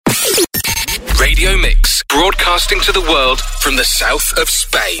Radio Mix, broadcasting to the world from the south of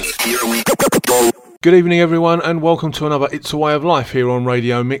Spain. Here we go. Good evening everyone and welcome to another It's a Way of Life here on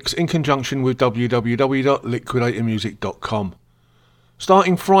Radio Mix in conjunction with www.liquidatormusic.com.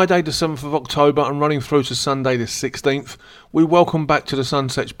 Starting Friday the 7th of October and running through to Sunday the 16th, we welcome back to the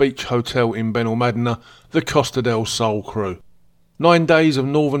Sunsets Beach Hotel in Benalmádena the Costa del Sol crew. 9 days of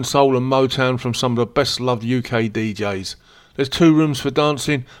Northern Soul and Motown from some of the best loved UK DJs. There's 2 rooms for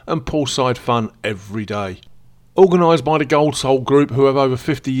dancing and poolside fun every day. Organised by the Gold Soul Group, who have over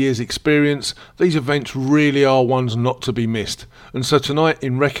 50 years experience, these events really are ones not to be missed. And so tonight,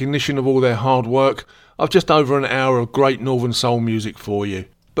 in recognition of all their hard work, I've just over an hour of great Northern Soul music for you.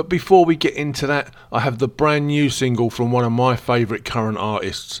 But before we get into that, I have the brand new single from one of my favourite current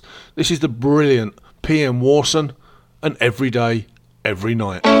artists. This is the brilliant PM Warson and Every Day, Every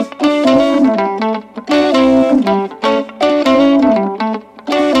Night.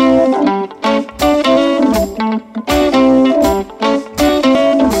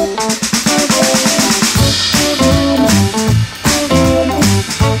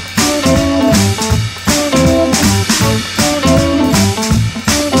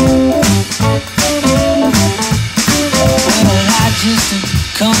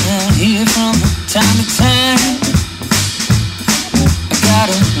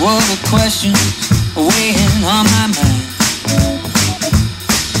 Questions weighing on my mind,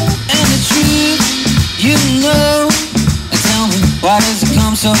 and the truth, you know, tell me why does it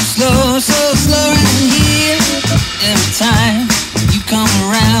come so slow, around here, every time you come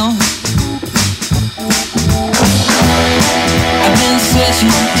around. I've been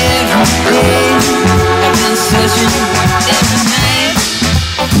searching every day, I've been searching every night,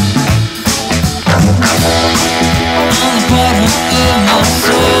 on the bottom of my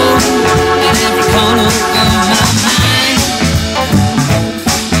soul, in every corner of my mind.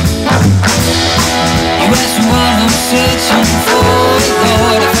 You ask me what I'm searching for,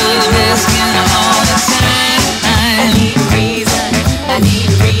 Lord, I find I'm asking all the time. I need a reason, I need a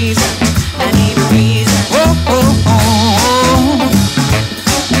reason, I need a reason. Whoa, whoa, whoa.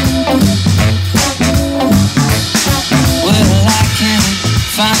 Well, I can't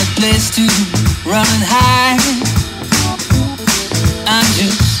find a place to run and hide. I'm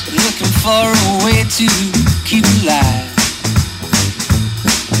just looking for a way to keep alive.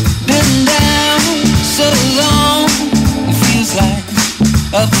 Been down so long, it feels like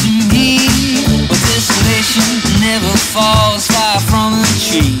up to me, but desolation never falls far from the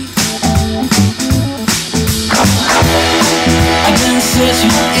tree. I've been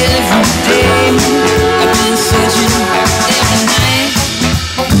searching every day, I've been searching every night,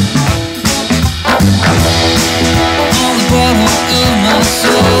 on the bottom of my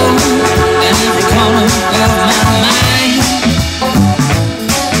soul, and every corner of my mind.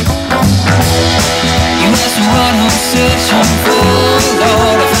 You ask me what I'm searching for,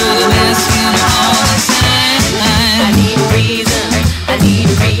 Lord, I find I'm asking all the time. I need a reason, I need a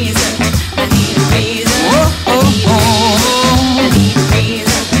reason, I need a reason. Whoa, whoa, whoa. I need a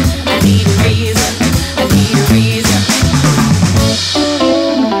reason, I need a reason, I need a reason.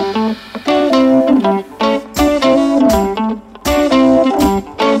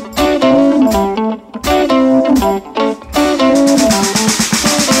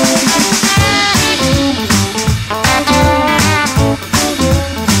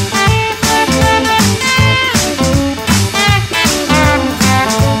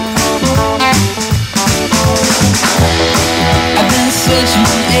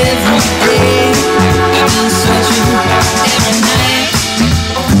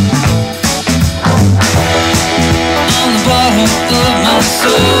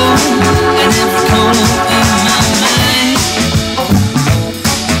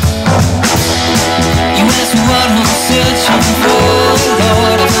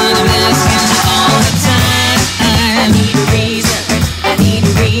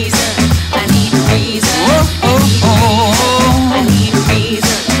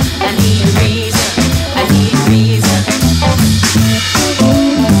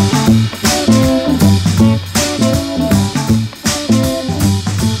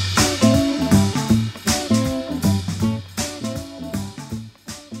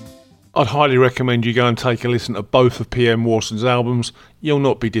 I'd highly recommend you go and take a listen to both of PM Warson's albums. You'll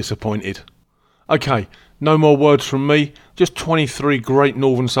not be disappointed. Okay, no more words from me, just 23 great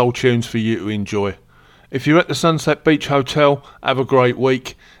Northern Soul tunes for you to enjoy. If you're at the Sunset Beach Hotel, have a great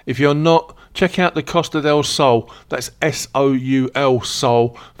week. If you're not, check out the Costa del Sol, that's S-O-U-L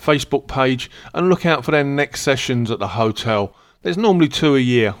Soul, Facebook page, and look out for their next sessions at the hotel. There's normally 2 a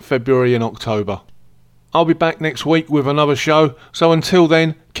year, February and October. I'll be back next week with another show, so until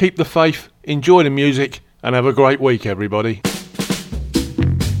then, keep the faith Enjoy the music and have a great week, everybody.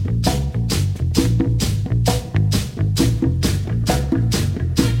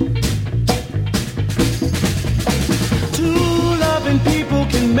 People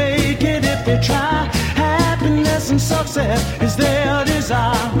can make it if they try. Happiness and success is their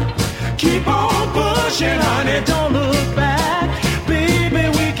desire. Keep on pushing, honey, don't look back. Baby,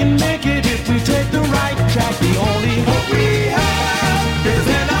 we can make it if we take the right track. The only hope we have is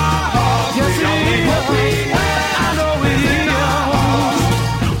in our hearts. Yes, the only hope we have, I know it is.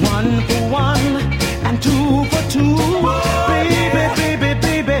 One for one and two for two. Baby, baby,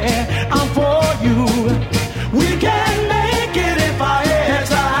 baby, I'm for you. We can make it if I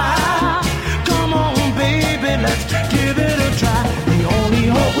try. Come on, baby, let's give it a try. The only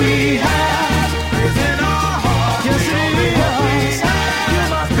hope we have is in our hearts. Yes, it is. You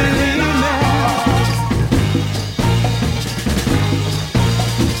must believe me.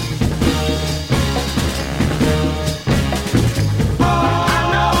 I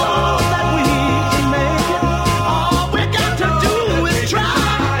know that we can make it. All we got to do is try.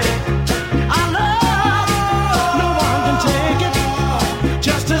 I love, no one can take it.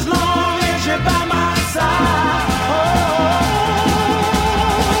 Just as long as you're by my side. Oh,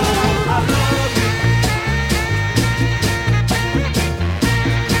 I love you.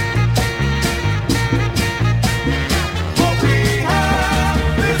 What we have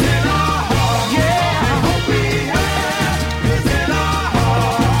is in our hearts. Yeah, what we have is in our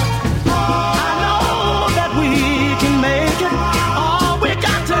hearts. I know that we can make it. All we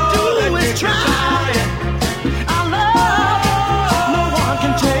got to do is try. Our love, no one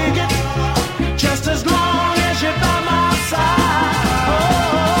can take it. Just as long as you're by my side.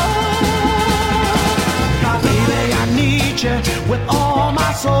 Oh, baby, I need you with all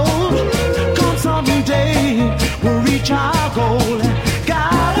my soul. Come someday, we'll reach our goal.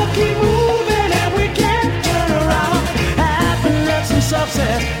 Gotta keep moving and we can't turn around. Happiness and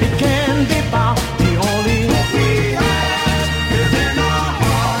success, it can be found. The only hope we have is in our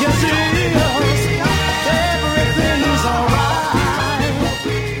hearts. Yes, it is. Everything's alright.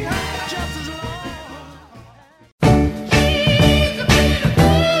 Just as long.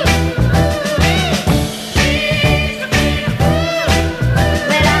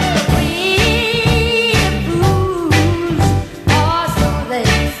 Well, I'm the queen of fools, 'cause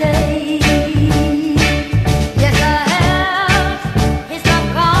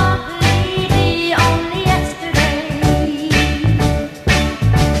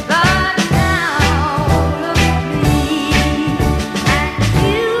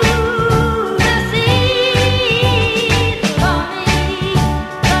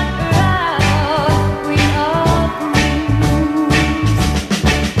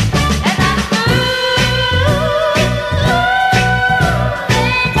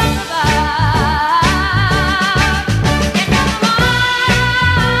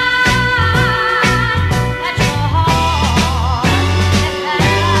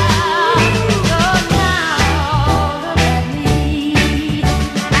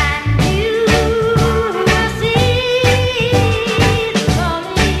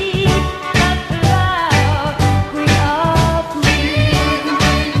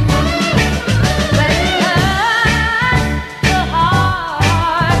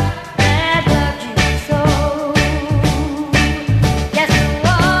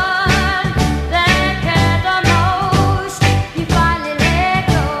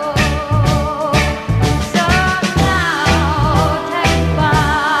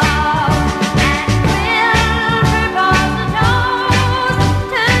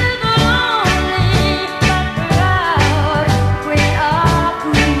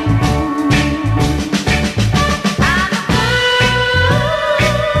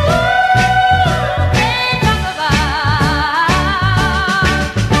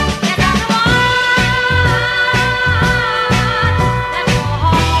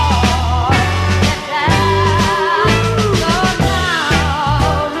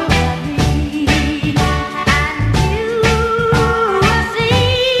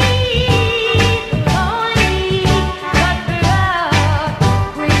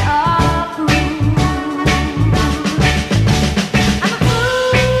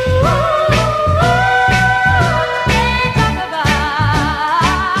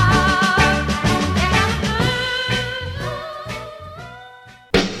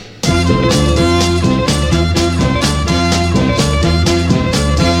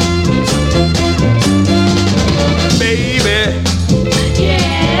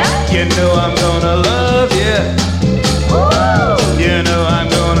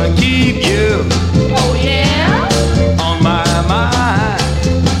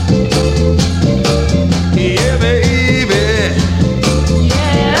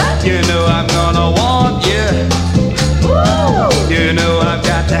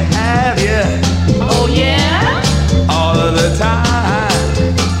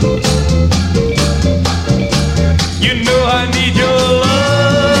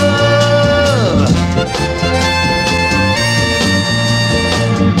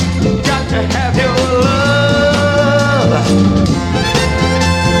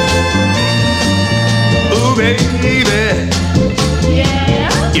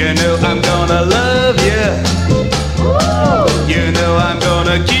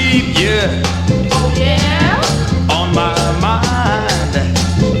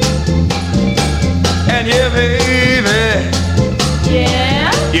Yeah, baby.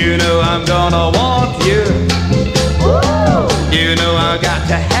 Yeah. You know I'm gonna want you. Ooh. You know I got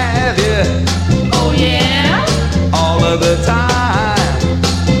to have you Oh yeah. all of the time.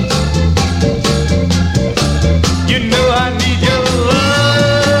 You know I need your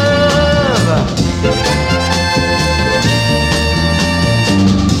love.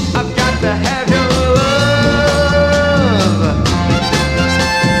 I've got to have your love.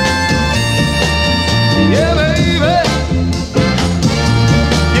 Yeah, baby.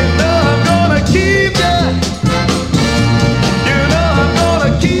 You know I'm gonna keep you. You know I'm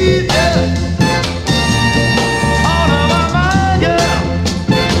gonna keep you all of my mind, yeah.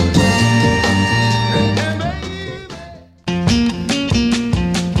 And baby.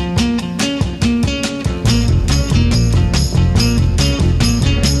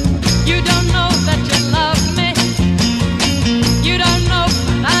 You don't know that you love me. You don't know,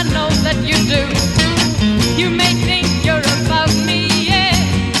 but I know that you do. You may think you're above me, yeah.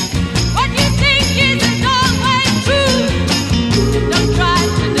 What you think isn't always true. Don't try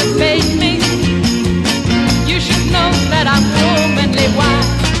to debate me. You should know that I'm womanly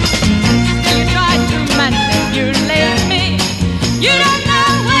wise. You try to manipulate me. You don't know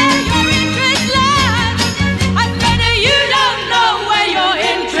where your interest lies. I said you don't know where your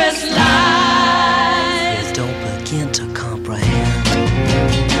interest lies. Don't begin to comprehend.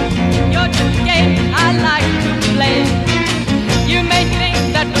 You're just a game I like to play. You may think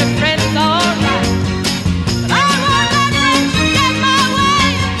that we're friends, alright, but I won't let friendship get my way.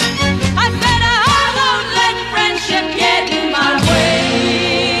 I said I won't let friendship get in my way.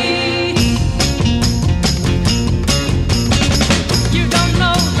 You don't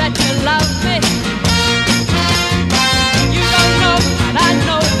know that you love me. You don't know, but I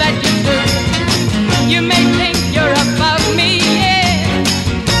know that you do. You may think you're above me, yeah.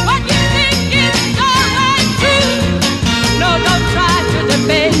 What you think is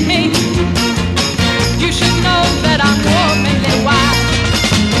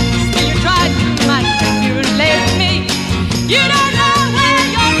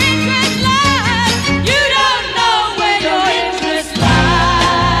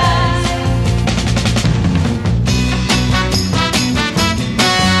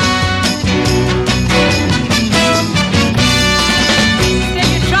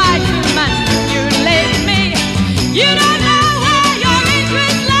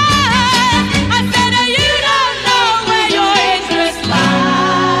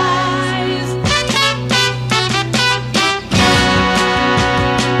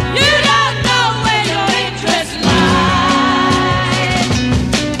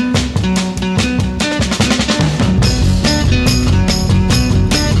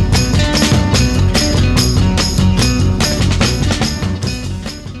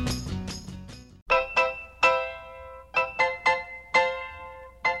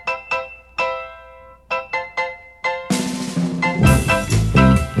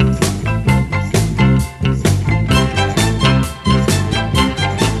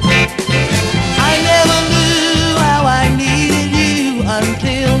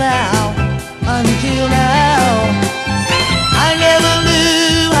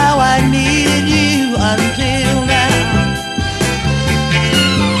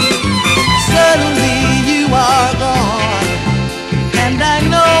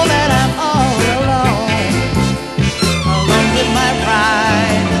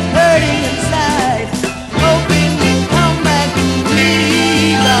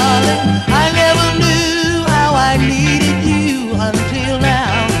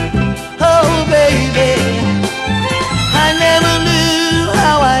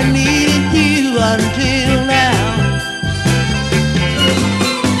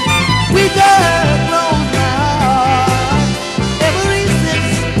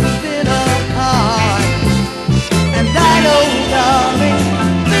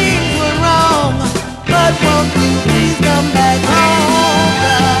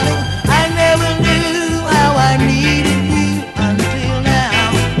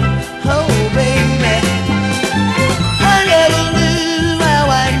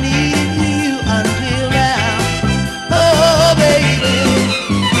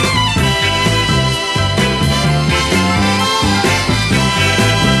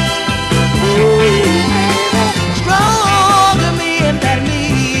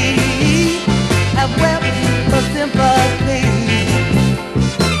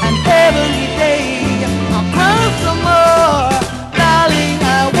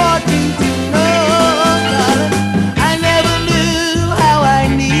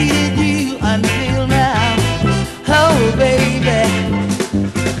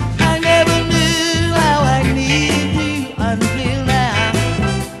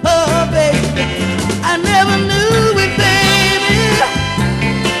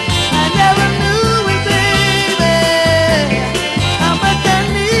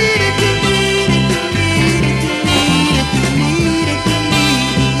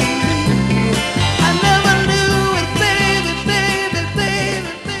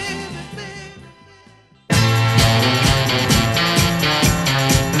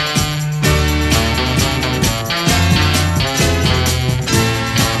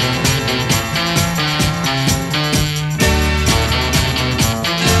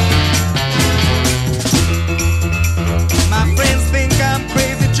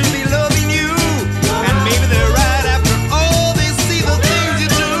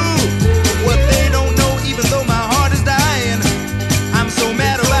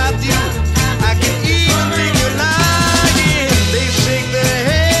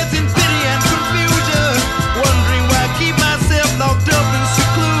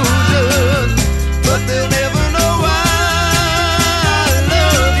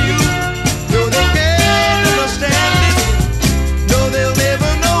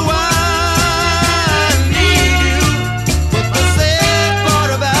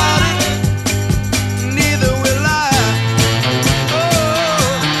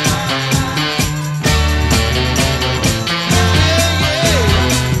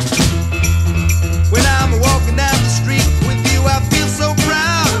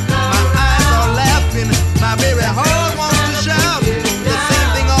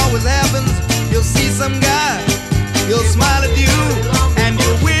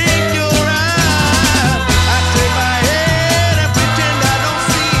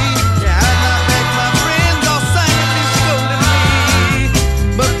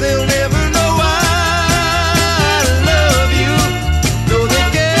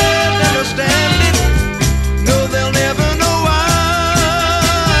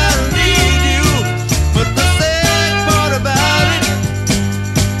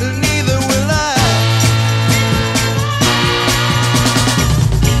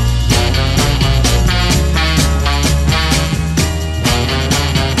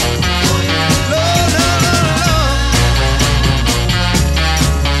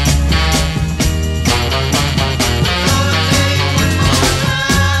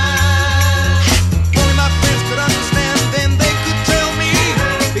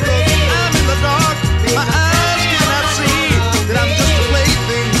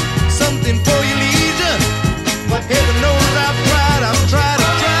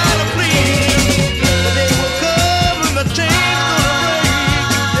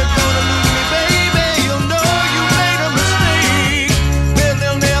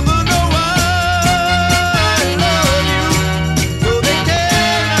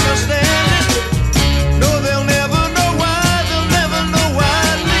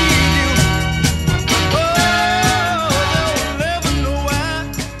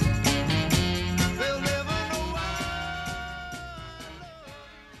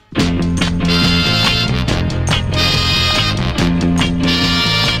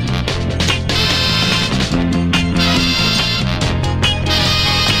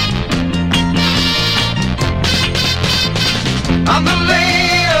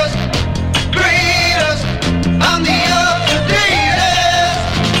latest, greatest, I'm the up-to-datest.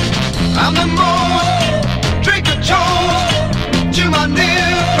 I'm the most drink of chose to my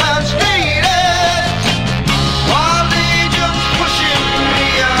newfound status. While they just pushing me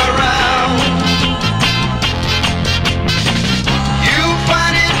around, you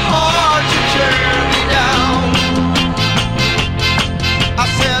find it hard to turn me down. I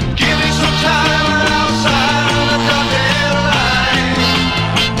said, give me some time outside on the dotted line.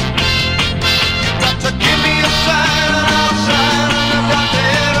 You got to give me a sign outside on the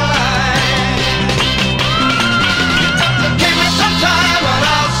dotted line. You got to give me some time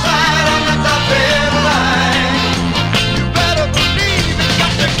outside on the dotted line. You better believe you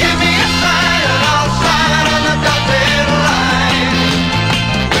got to give me a sign outside on the dotted line.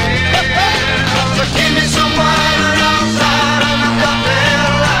 Well, so give me some wine outside on the dotted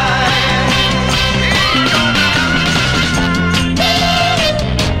line.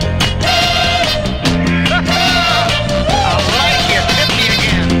 I like it. Hit me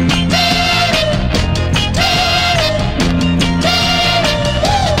again.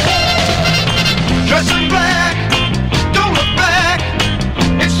 Dress in black, don't look back.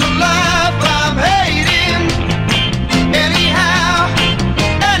 It's the life I'm hating. Anyhow,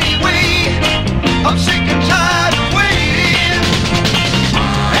 anyway, I'm sick and tired of waiting.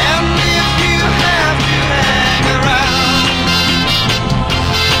 And if you have to hang around,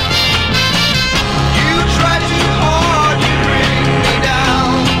 you try too hard to bring me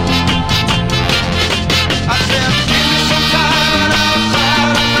down. I said, give me some time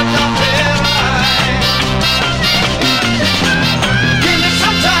outside on the dotted line. Give me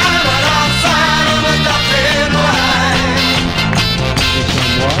some time outside on the dotted line.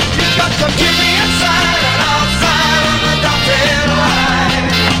 You got to give me a sign outside on the dotted line.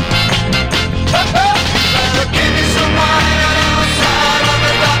 You got to give me some wine outside on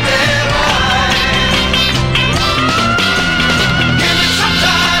the dotted line. Give me some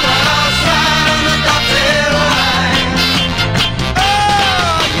time outside on the dotted line.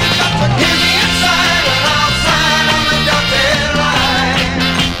 Oh, you got to give me a sign outside on the dotted line.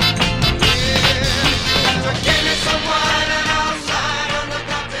 You got to give me some wine outside on the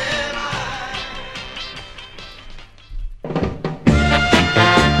dotted line.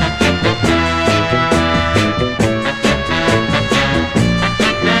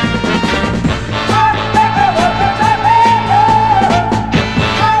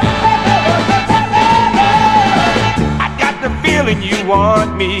 I got the feeling you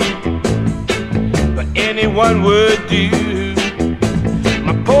want me, but anyone would do.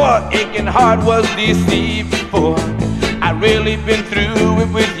 My poor aching heart was deceived before I really been through it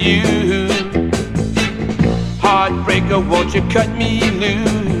with you. Heartbreaker, won't you cut me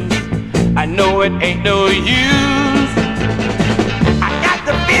loose? I know it ain't no use. I got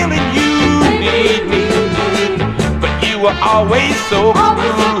the feeling you need me, but you were always so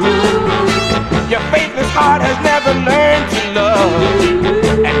cruel. Your faithless heart has never learned to love,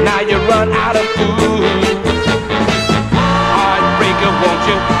 and now you run out of food. Heartbreaker, won't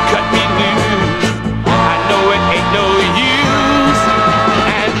you cut me loose? I know it ain't no use.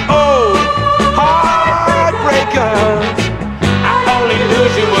 And oh, heartbreaker, I only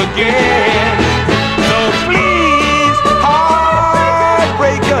lose you again. So please,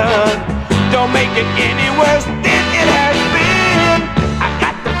 heartbreaker, don't make it any worse than it has been. I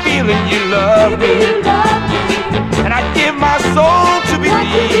got the feeling you love me, and I give my soul to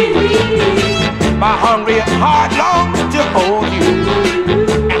believe. My hungry heart longs to hold you,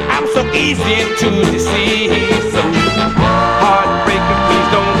 and I'm so easy to deceive. So heartbreaker, please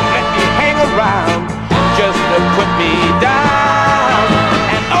don't let me hang around just to put me down.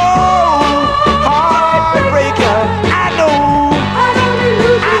 And oh, heartbreaker, I know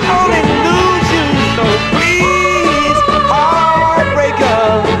I only lose you. So please,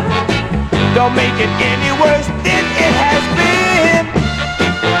 heartbreaker, don't make it any worse than it has been.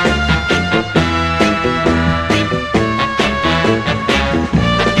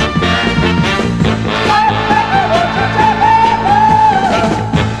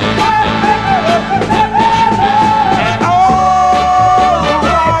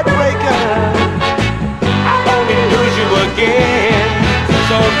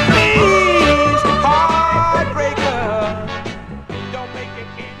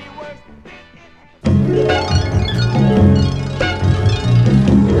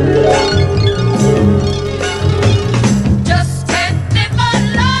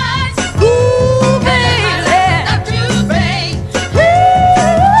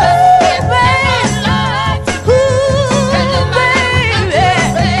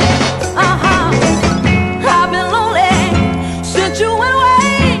 went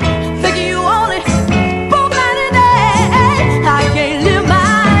away, thinking you only for 90 days. I can't live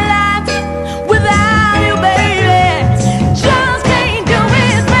my life without you, baby. Just can't do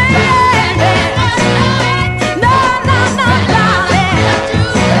it, baby. No, no, no, darling.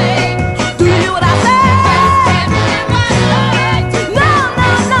 Do you hear what I say? No, no,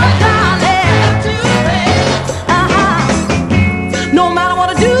 no, darling. No matter what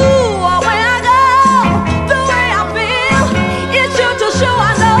I do or where I go, the way I feel, it's sure to show.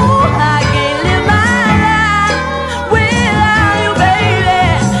 I know I can't live my life without you, baby.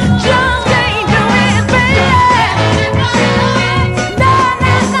 Just can't do it, baby. No,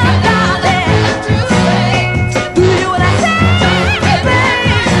 no, no, darling. Do you hear what I say, baby?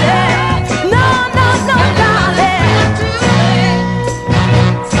 No, no, no, darling.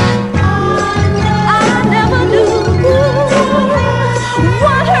 I never knew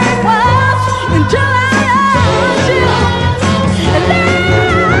what hurt was until I loved you. And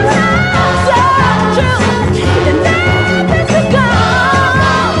that's so true. And nothing to come.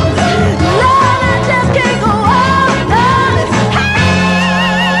 Lord, I just can't go on.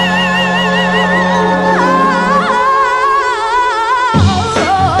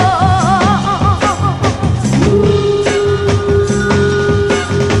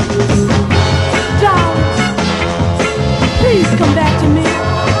 Darling, please come back to me.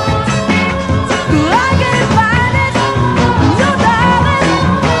 I can't find it, no darling.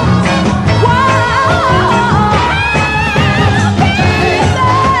 Whoa,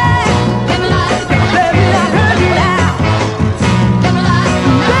 baby, I heard you now.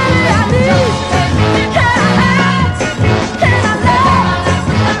 Baby, I need and I love.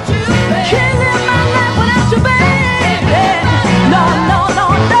 Can't live my life without you, baby. No, no, no,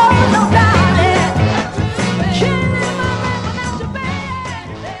 no, no, darling. Can't live my life without you, baby.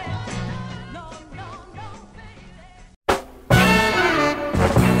 No, no, no, baby.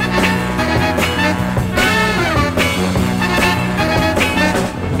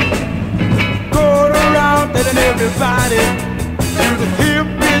 Going around telling everybody you're the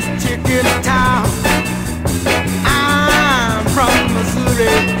hippest chick in town. I'm from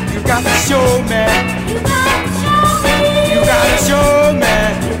Missouri. You got to show me. You got to show me.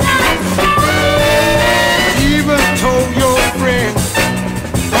 Even told your friends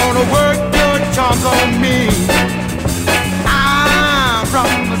gonna work your charms on me. I'm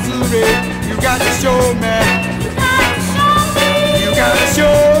from Missouri. You got to show me. You got to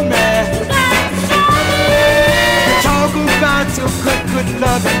show me. Talk about your good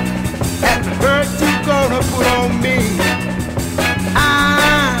loving and the hurt you gonna put on me.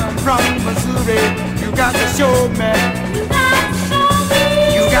 I'm from Missouri. You got to show me.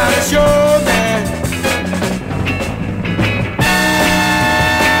 You got to show me.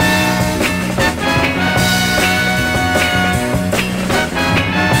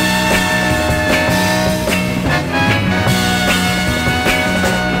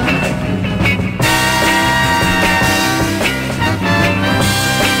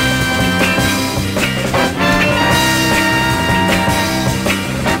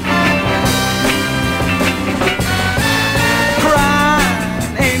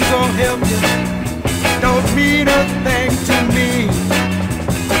 Crying ain't gonna help you. Don't mean a thing to me.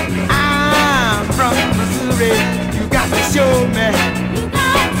 I'm from Missouri. You got to show me.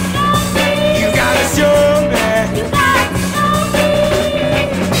 You got to show me. You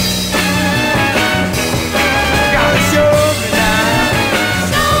got to show me now.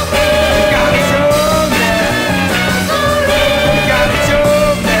 You got to show me. You got to show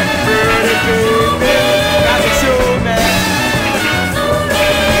me, pretty baby. You got to show me.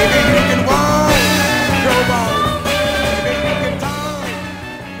 Maybe you can walk your walk. Maybe you can talk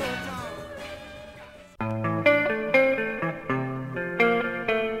your talk.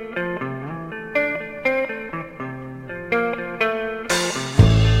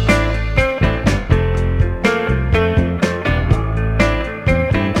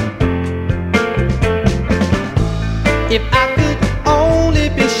 If I could only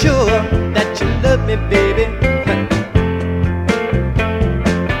be sure that you love me, baby.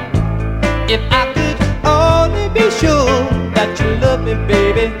 If I could only be sure that you love me,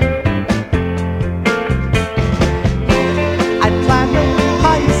 baby. I'd climb the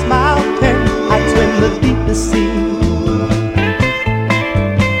highest mountain, I'd swim the deepest sea.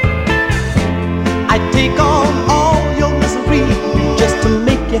 I'd take on all your misery just to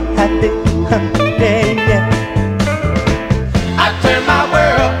make you happy. Yeah, yeah. I turn my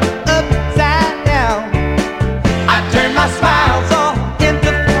world upside down. I turn my smiles all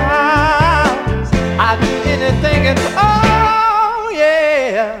into frowns. I'd do anything and oh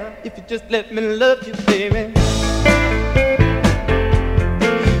yeah, if you just let me love you, baby.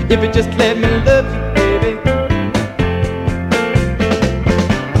 if you just let me love you, baby.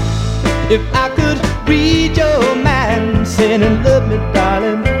 If I could read your mind, saying love me,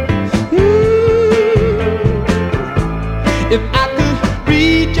 darling. If I could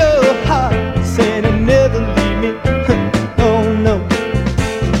read your heart, saying never leave me. Oh no,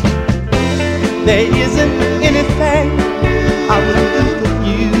 there isn't anything I wouldn't do for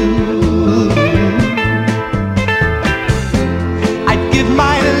you. I'd give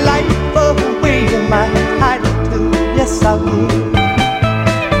my life away and my heart too. Yes, I would.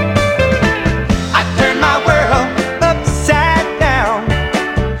 I'd turn my world upside down.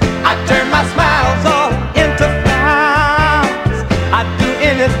 I'd turn my smiles all into frowns. I'd do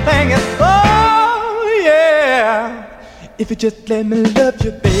anything and oh yeah, if you just let me love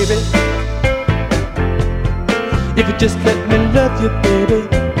you, baby. If you just let me love you, baby.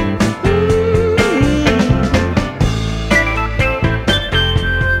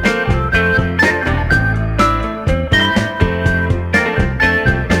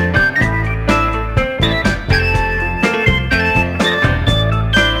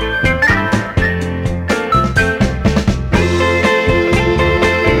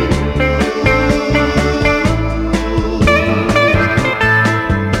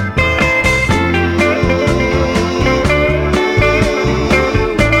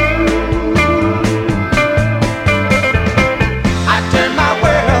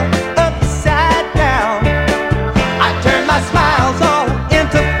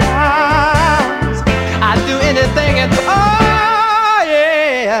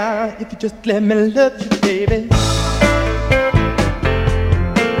 Just let me love you, baby.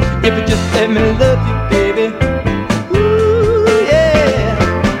 If you just let me love you, baby. Ooh, yeah.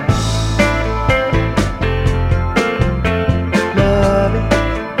 Love it.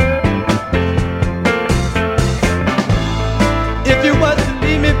 If you was to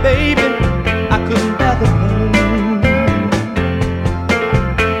leave me, baby, I couldn't bear the pain.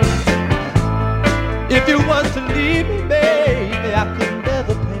 If you was to leave me, baby, I couldn't bear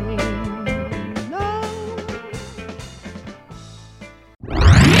the pain.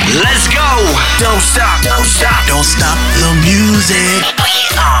 Let's go! Don't stop, don't stop, Don't stop the music. We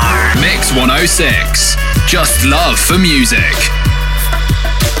are Mix 106. Just love for music.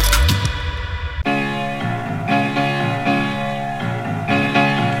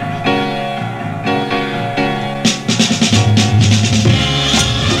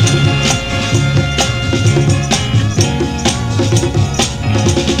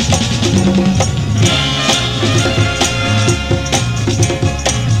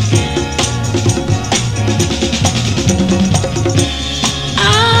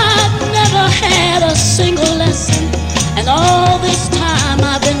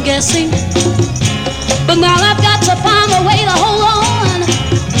 But now I've got to find a way to hold on.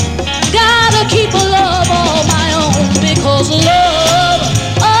 Gotta keep a love all my own, because love,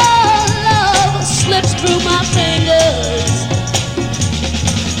 oh love, slips through my fingers.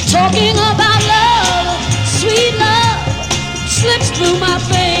 Talking about love, sweet love, slips through my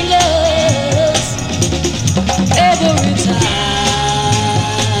fingers. Every time.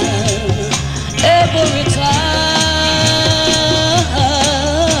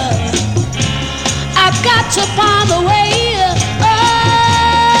 To find a way, oh,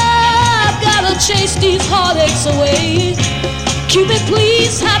 I've gotta chase these heartaches away. Cupid,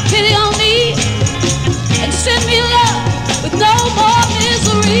 please have pity on me and send me love with no more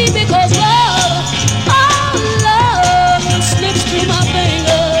misery, because love, oh love, slips through my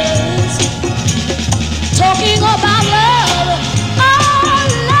fingers. Talking about love, oh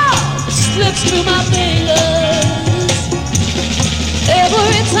love, slips through my fingers.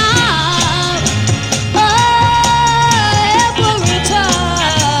 Every time.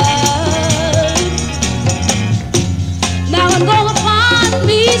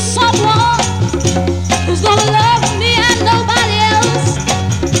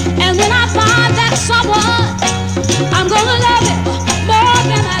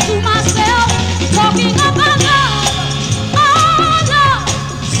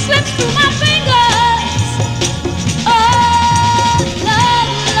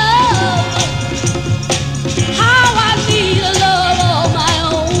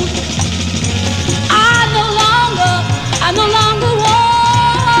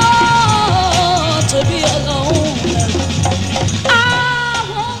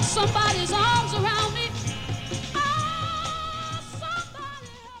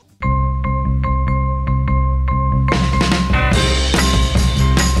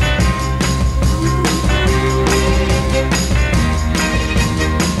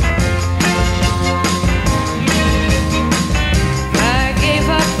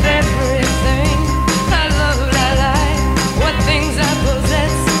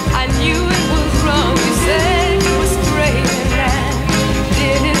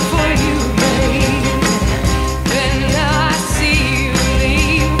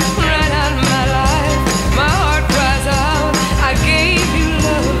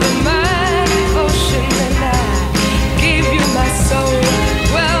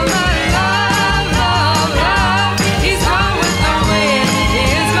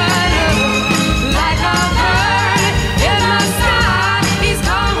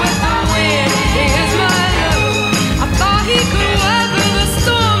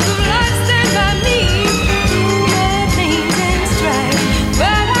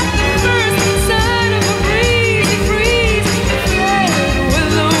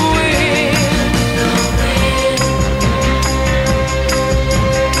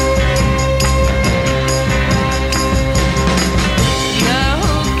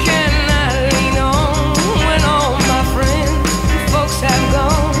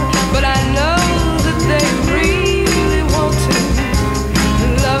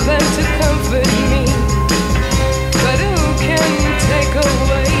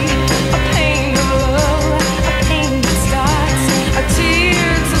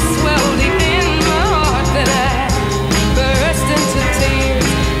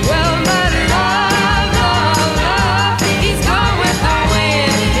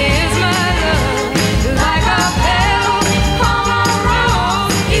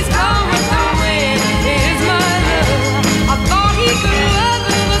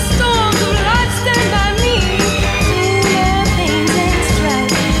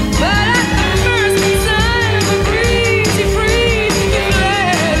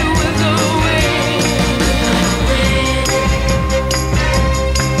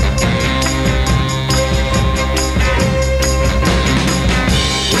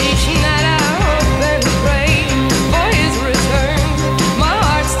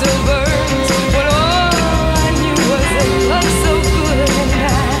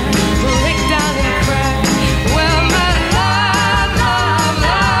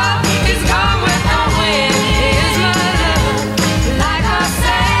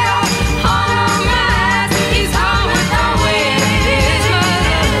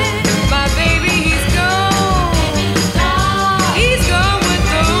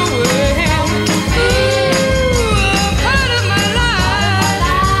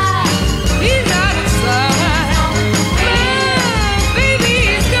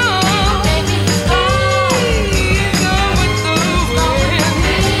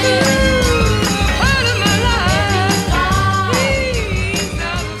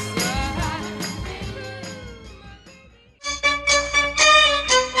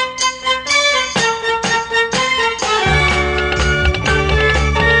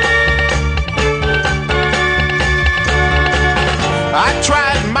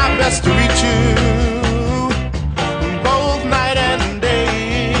 you both night and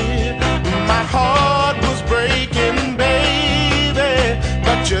day. My heart was breaking, baby,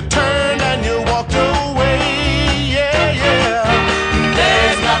 but you turned and you walked away. Yeah, yeah.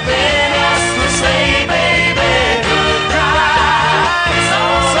 There's nothing else to say, baby. Goodbye, so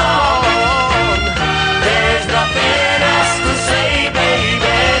long. There's nothing else to say,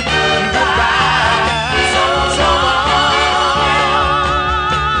 baby. Goodbye, so long.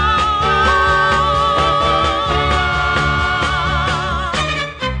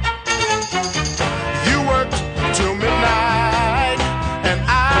 You worked till midnight, and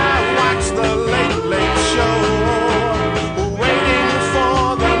I watched the late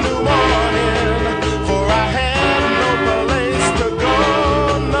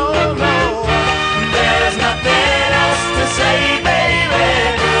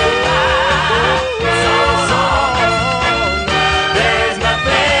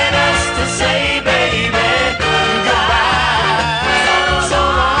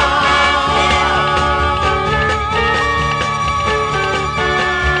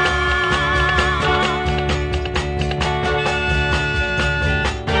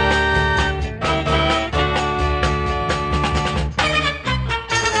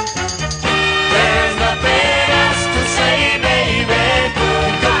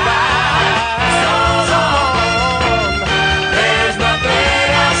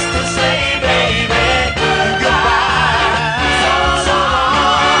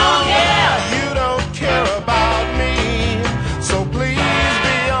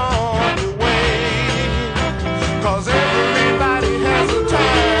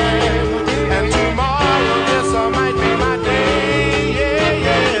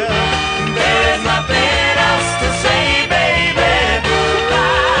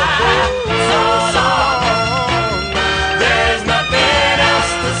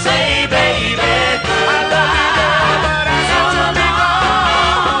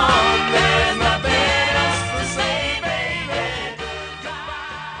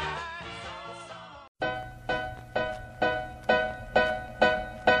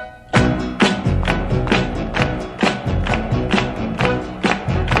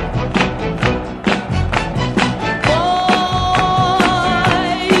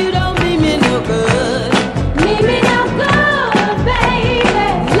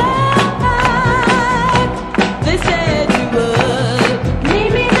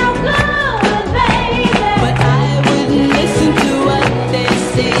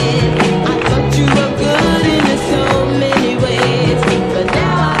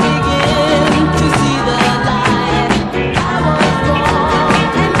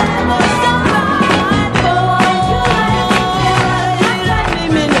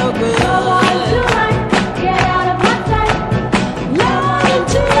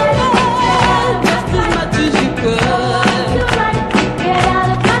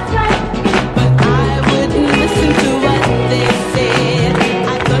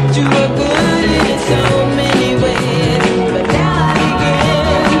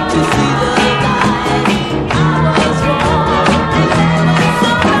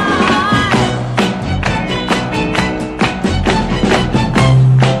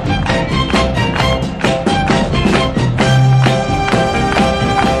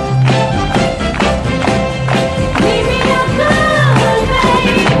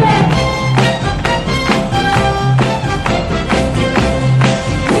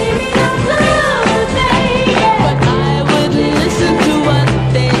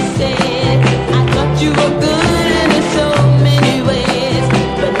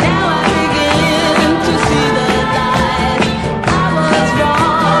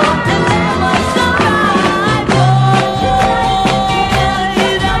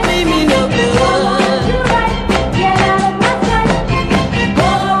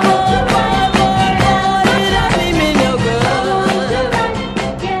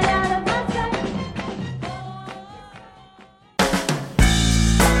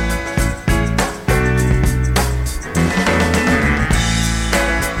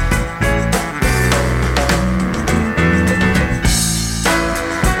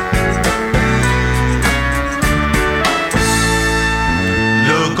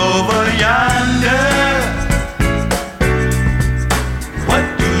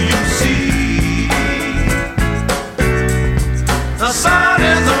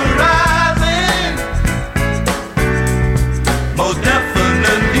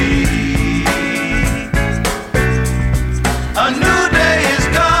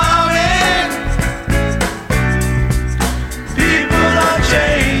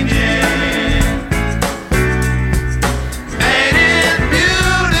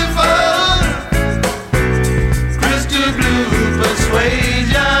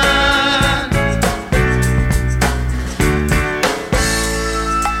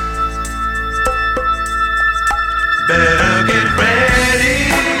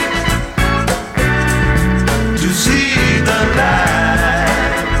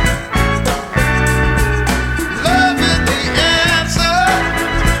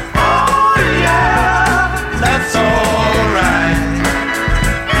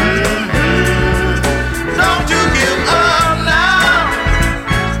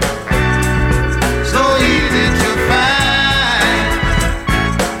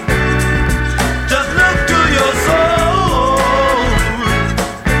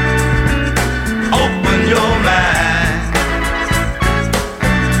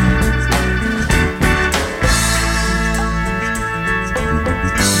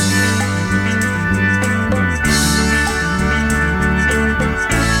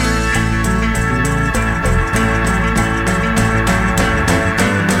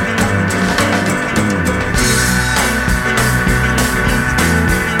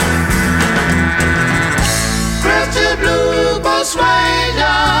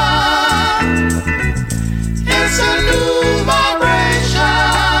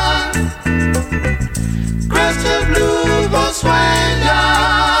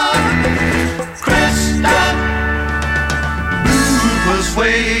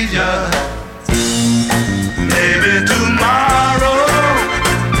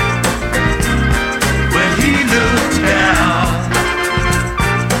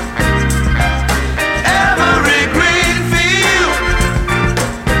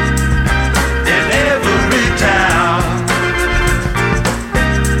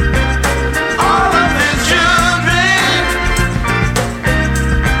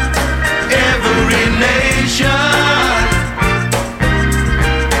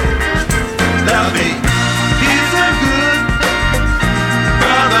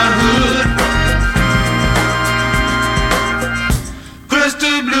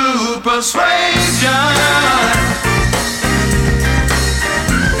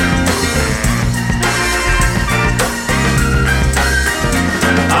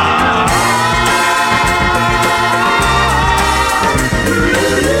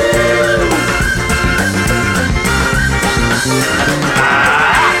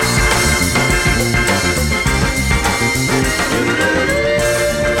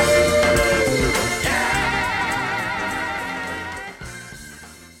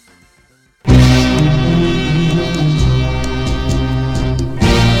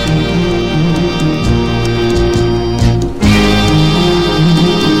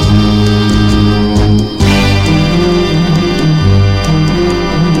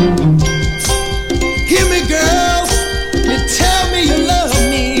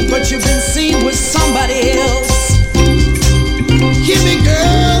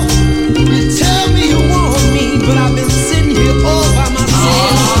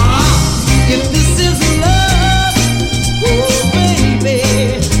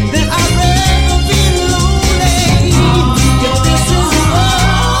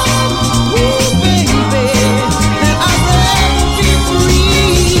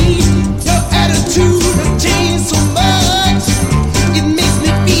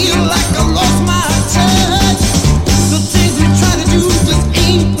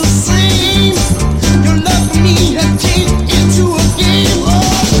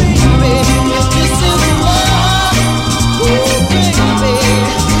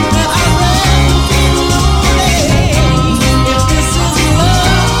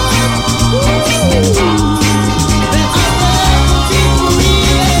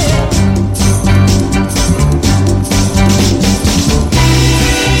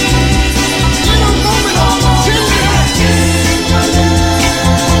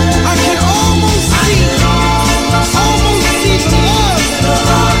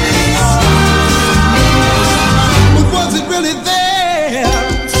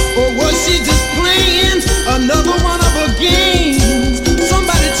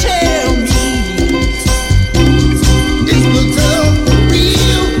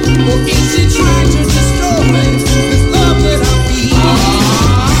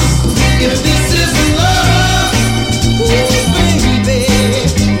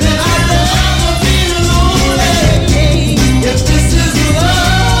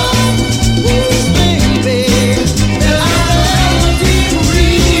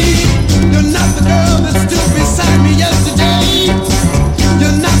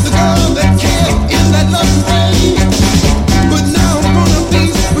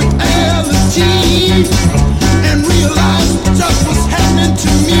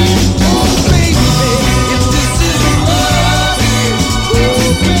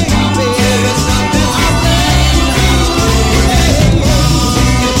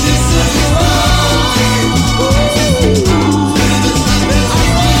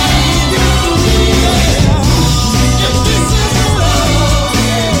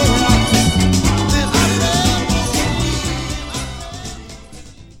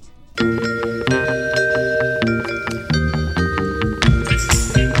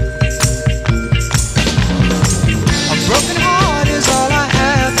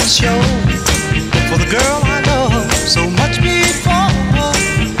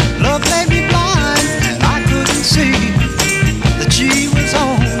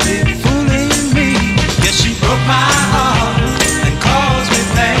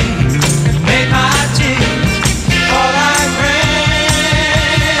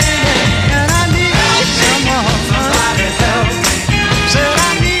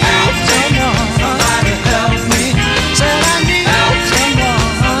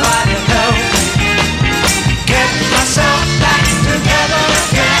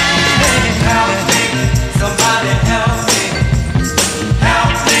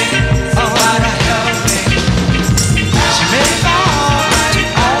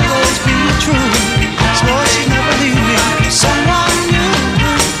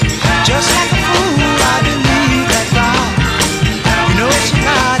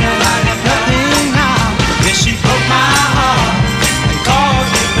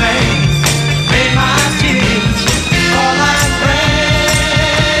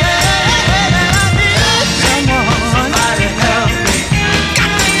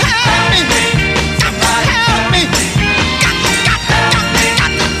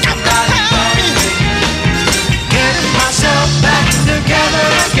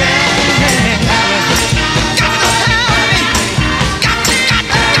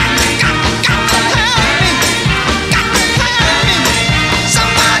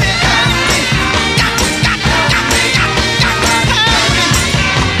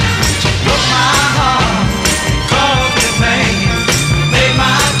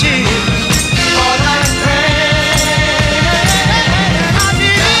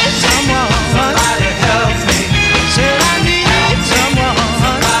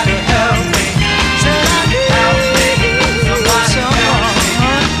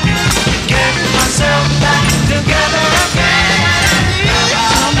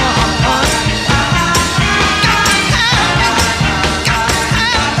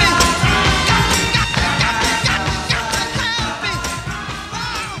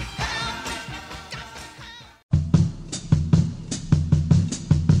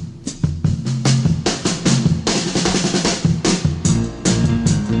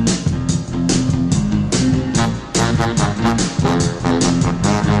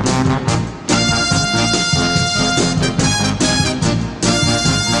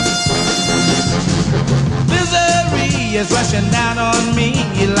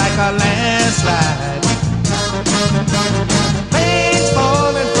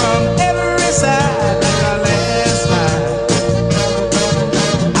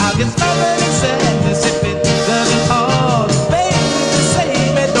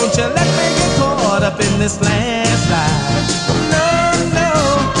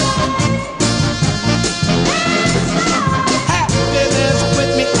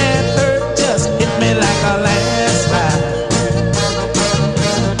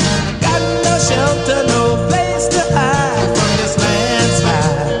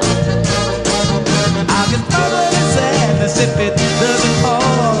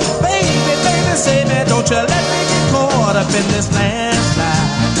landslide.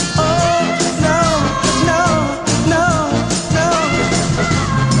 Oh, no, no, no, no.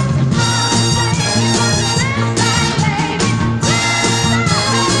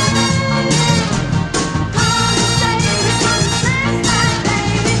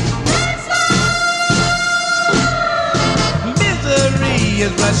 Misery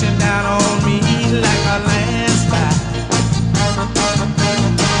is rushing down on me like a landslide.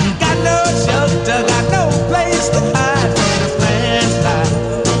 Got no shelter, got no place to hide from this landslide.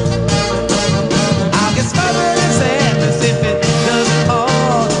 I'll get smothered in sadness if it doesn't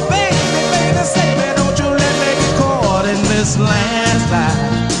fall. Baby, baby, save me, don't you let me get caught in this landslide.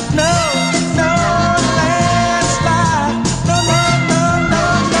 No, no, landslide. No, no, no, no,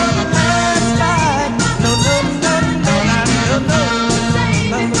 no, landslide. No, no, no, no, no, no, no,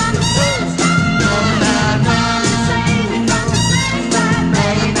 no, no.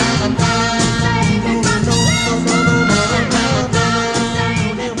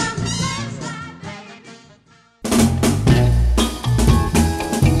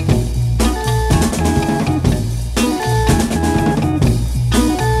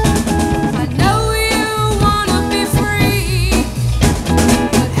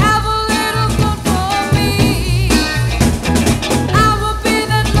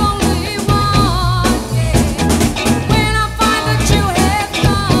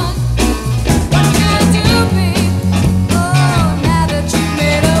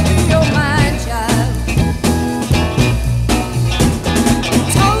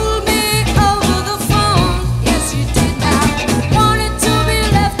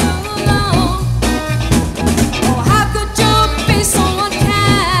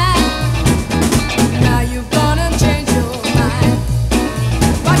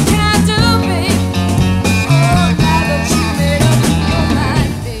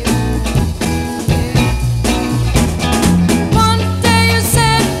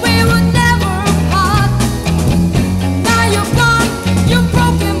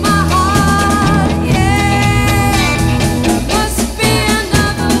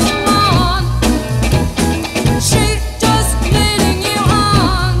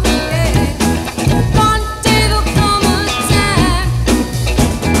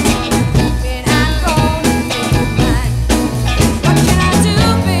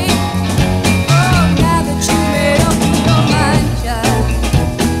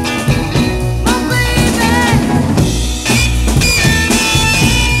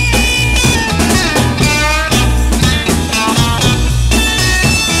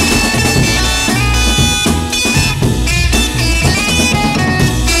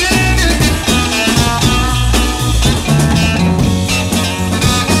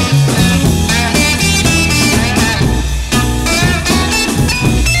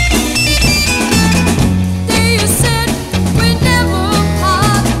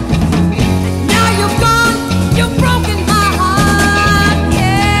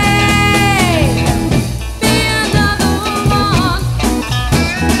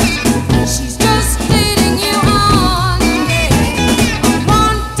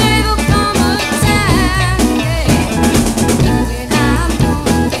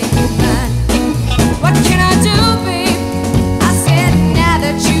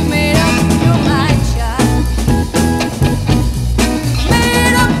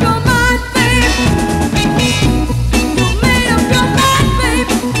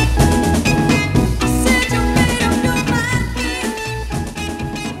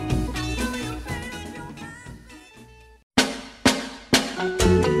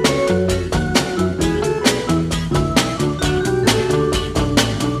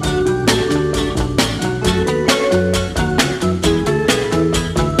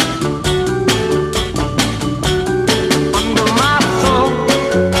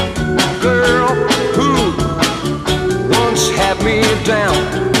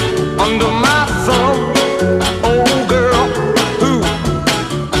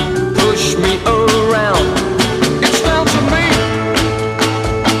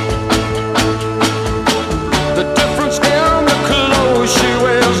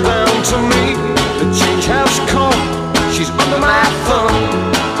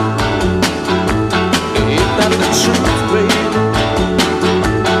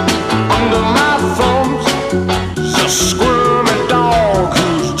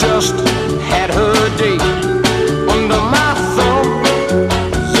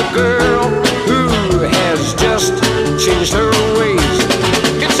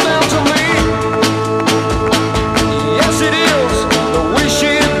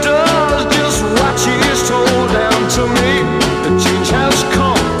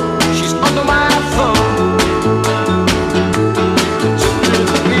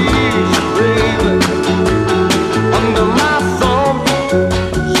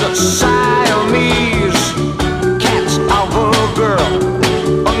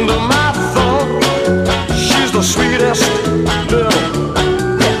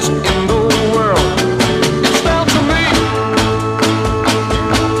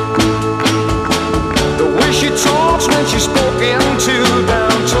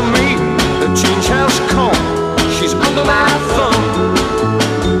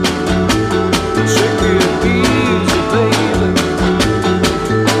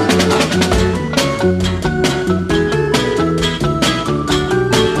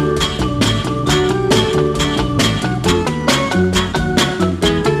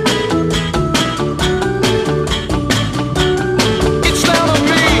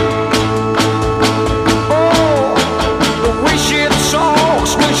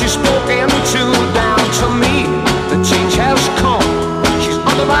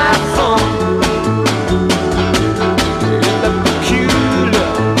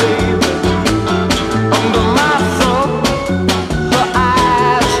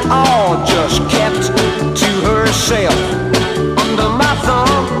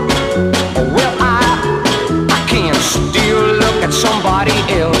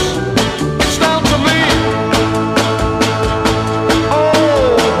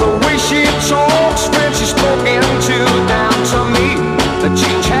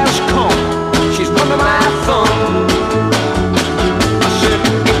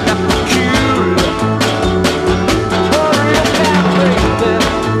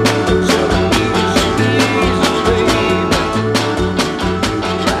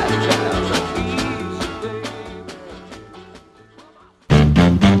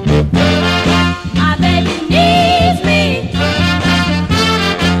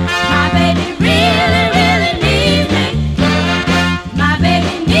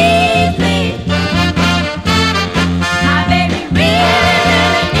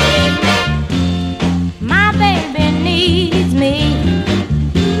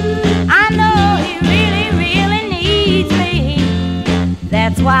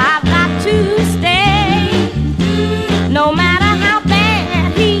 That's why I've got to stay. No matter how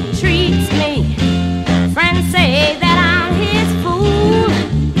bad he treats me, friends say that I'm his fool,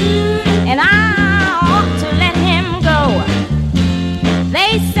 and I ought to let him go.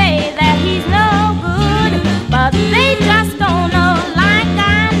 They say that he's no good, but they just don't know like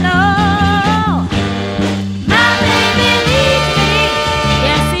I know. My baby needs me,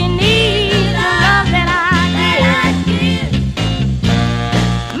 yes he needs the love that I give.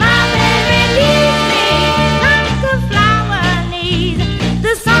 My baby needs me like a flower needs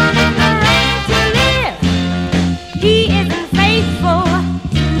the sun and the rain to live. He isn't faithful,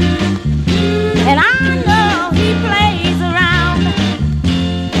 and I know he plays around.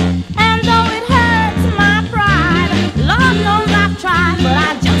 And though it hurts my pride, Lord knows I've tried, but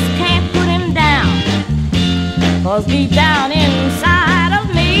I just can't put him down. 'Cause deep down